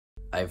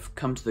I've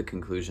come to the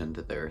conclusion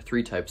that there are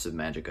three types of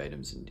magic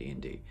items in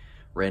D&D.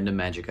 Random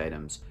magic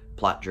items,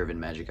 plot-driven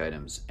magic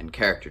items, and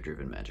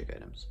character-driven magic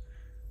items.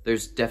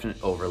 There's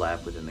definite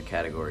overlap within the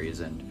categories,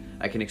 and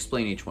I can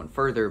explain each one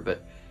further,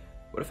 but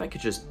what if I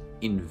could just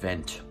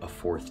invent a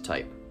fourth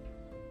type?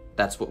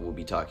 That's what we'll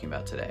be talking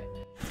about today.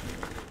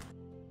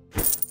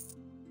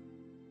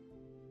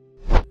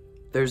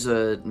 There's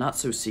a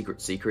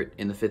not-so-secret secret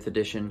in the 5th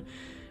edition,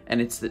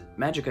 and it's that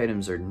magic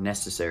items are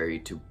necessary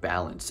to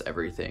balance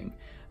everything,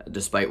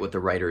 despite what the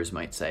writers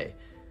might say.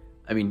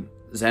 I mean,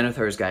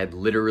 Xanathar's guide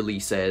literally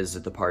says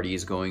that the party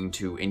is going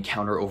to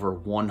encounter over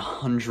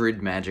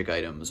 100 magic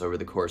items over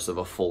the course of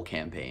a full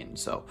campaign,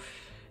 so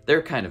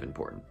they're kind of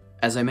important.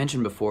 As I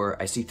mentioned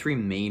before, I see three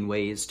main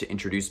ways to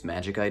introduce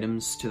magic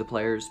items to the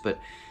players, but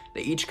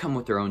they each come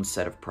with their own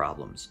set of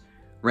problems.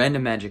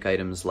 Random magic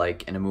items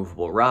like an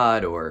immovable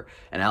rod or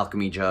an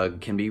alchemy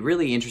jug can be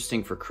really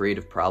interesting for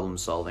creative problem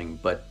solving,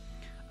 but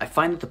I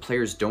find that the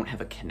players don't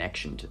have a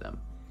connection to them.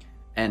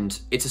 And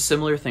it's a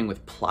similar thing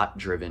with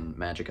plot-driven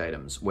magic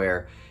items,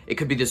 where it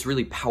could be this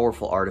really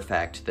powerful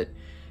artifact that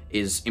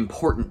is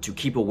important to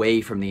keep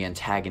away from the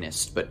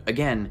antagonist, but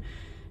again,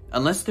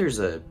 unless there's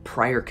a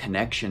prior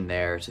connection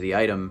there to the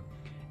item,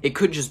 it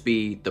could just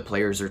be the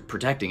players are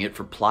protecting it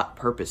for plot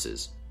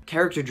purposes.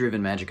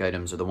 Character-driven magic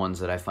items are the ones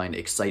that I find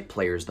excite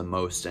players the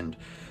most, and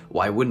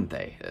why wouldn't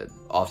they?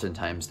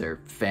 Oftentimes they're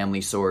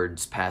family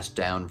swords passed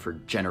down for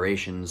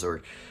generations,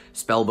 or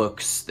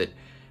spellbooks that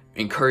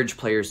encourage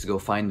players to go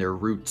find their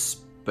roots,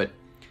 but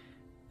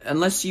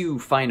unless you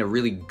find a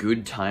really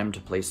good time to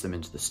place them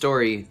into the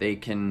story, they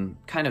can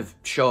kind of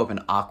show up in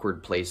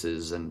awkward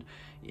places and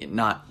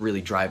not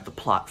really drive the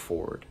plot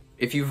forward.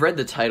 If you've read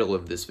the title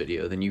of this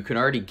video, then you can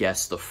already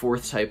guess the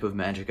fourth type of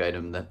magic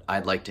item that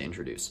I'd like to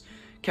introduce.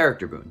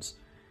 Character boons.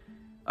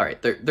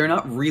 Alright, they're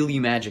not really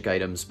magic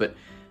items, but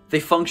they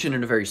function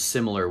in a very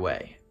similar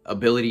way.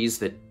 Abilities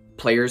that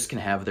players can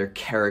have their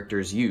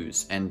characters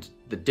use, and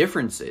the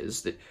difference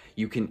is that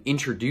you can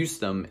introduce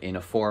them in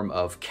a form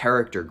of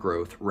character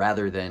growth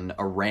rather than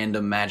a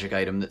random magic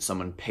item that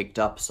someone picked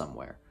up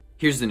somewhere.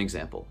 Here's an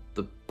example.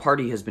 The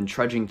party has been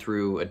trudging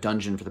through a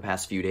dungeon for the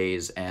past few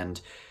days,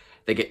 and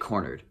they get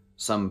cornered.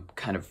 Some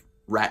kind of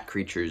rat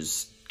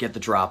creatures get the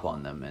drop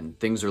on them, and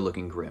things are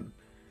looking grim.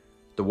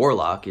 The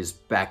warlock is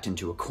backed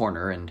into a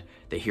corner, and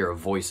they hear a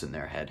voice in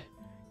their head.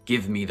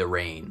 "Give me the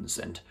reins,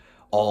 and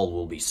all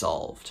will be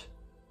solved."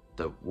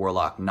 The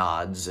warlock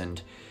nods,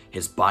 and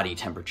his body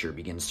temperature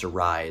begins to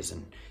rise,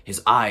 and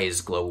his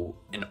eyes glow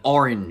an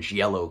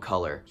orange-yellow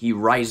color. He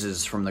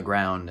rises from the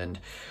ground, and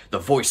the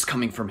voice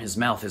coming from his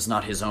mouth is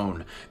not his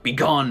own.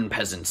 "Begone,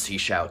 peasants," he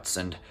shouts,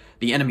 and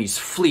the enemies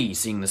flee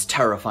seeing this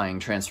terrifying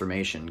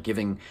transformation,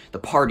 giving the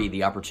party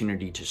the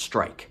opportunity to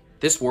strike.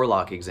 This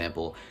warlock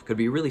example could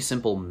be a really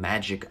simple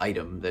magic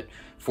item that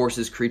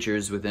forces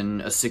creatures within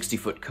a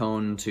 60-foot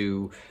cone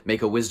to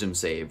make a wisdom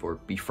save or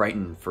be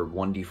frightened for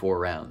 1d4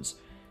 rounds.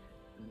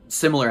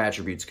 Similar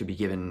attributes could be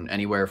given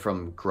anywhere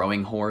from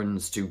growing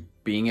horns to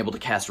being able to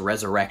cast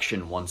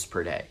resurrection once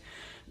per day.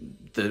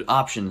 The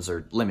options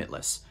are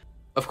limitless.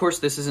 Of course,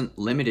 this isn't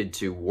limited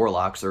to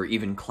warlocks or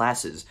even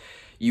classes.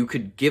 You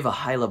could give a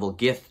high-level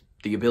gift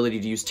the ability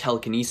to use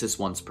telekinesis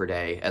once per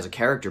day as a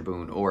character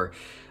boon, or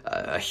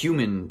a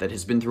human that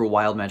has been through a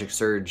wild magic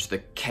surge, the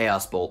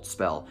Chaos Bolt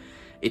spell.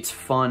 It's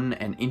fun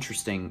and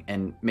interesting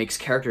and makes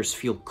characters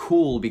feel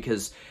cool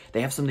because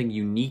they have something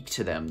unique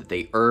to them that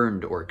they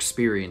earned or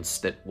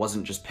experienced that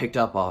wasn't just picked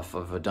up off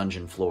of a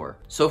dungeon floor.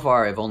 So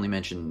far, I've only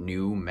mentioned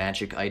new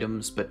magic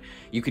items, but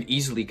you could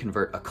easily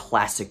convert a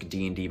classic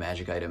D&D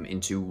magic item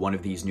into one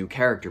of these new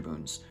character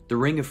boons. The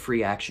Ring of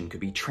Free Action could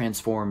be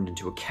transformed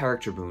into a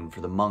character boon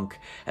for the monk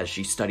as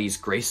she studies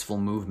graceful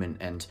movement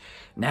and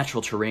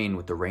natural terrain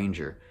with the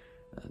ranger.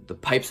 The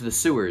Pipes of the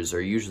Sewers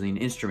are usually an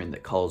instrument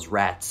that calls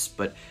rats,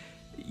 but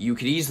you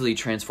could easily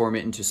transform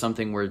it into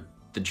something where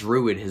the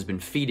druid has been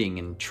feeding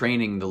and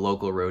training the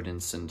local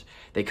rodents, and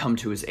they come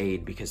to his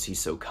aid because he's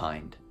so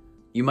kind.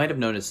 You might have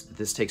noticed that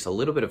this takes a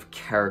little bit of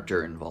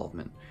character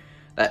involvement.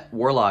 That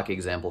warlock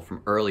example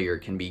from earlier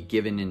can be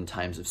given in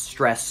times of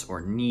stress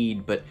or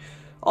need, but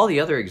all the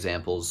other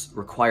examples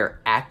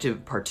require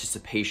active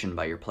participation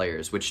by your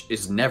players, which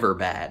is never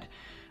bad.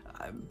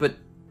 But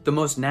the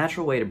most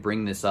natural way to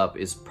bring this up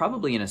is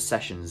probably in a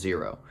session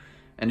 0.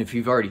 And if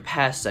you've already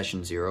passed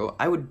session 0,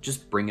 I would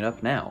just bring it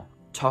up now.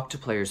 Talk to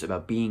players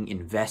about being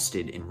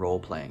invested in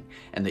role-playing,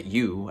 and that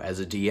you, as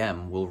a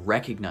DM, will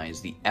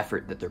recognize the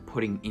effort that they're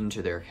putting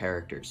into their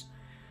characters.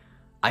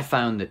 I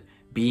found that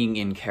being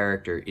in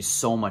character is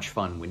so much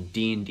fun when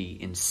D&D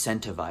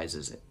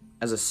incentivizes it.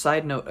 As a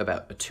side note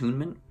about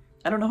attunement,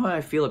 I don't know how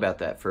I feel about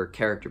that for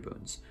character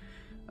boons.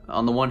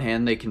 On the one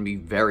hand, they can be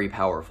very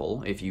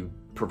powerful if you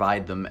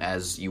provide them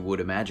as you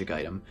would a magic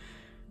item,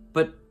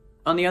 but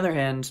on the other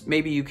hand,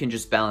 maybe you can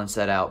just balance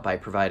that out by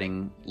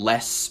providing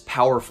less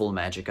powerful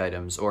magic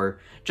items,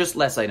 or just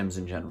less items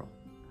in general.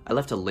 I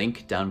left a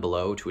link down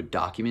below to a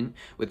document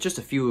with just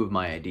a few of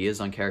my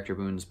ideas on character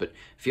boons, but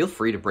feel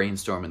free to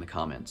brainstorm in the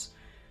comments.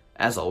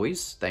 As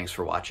always, thanks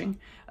for watching.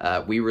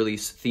 We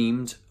release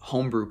themed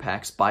homebrew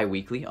packs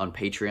bi-weekly on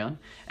Patreon,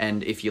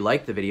 and if you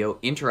like the video,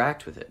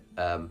 interact with it.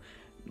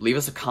 Leave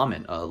us a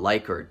comment, a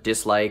like or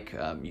dislike.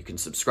 You can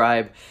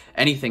subscribe.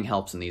 Anything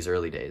helps in these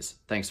early days.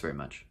 Thanks very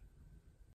much.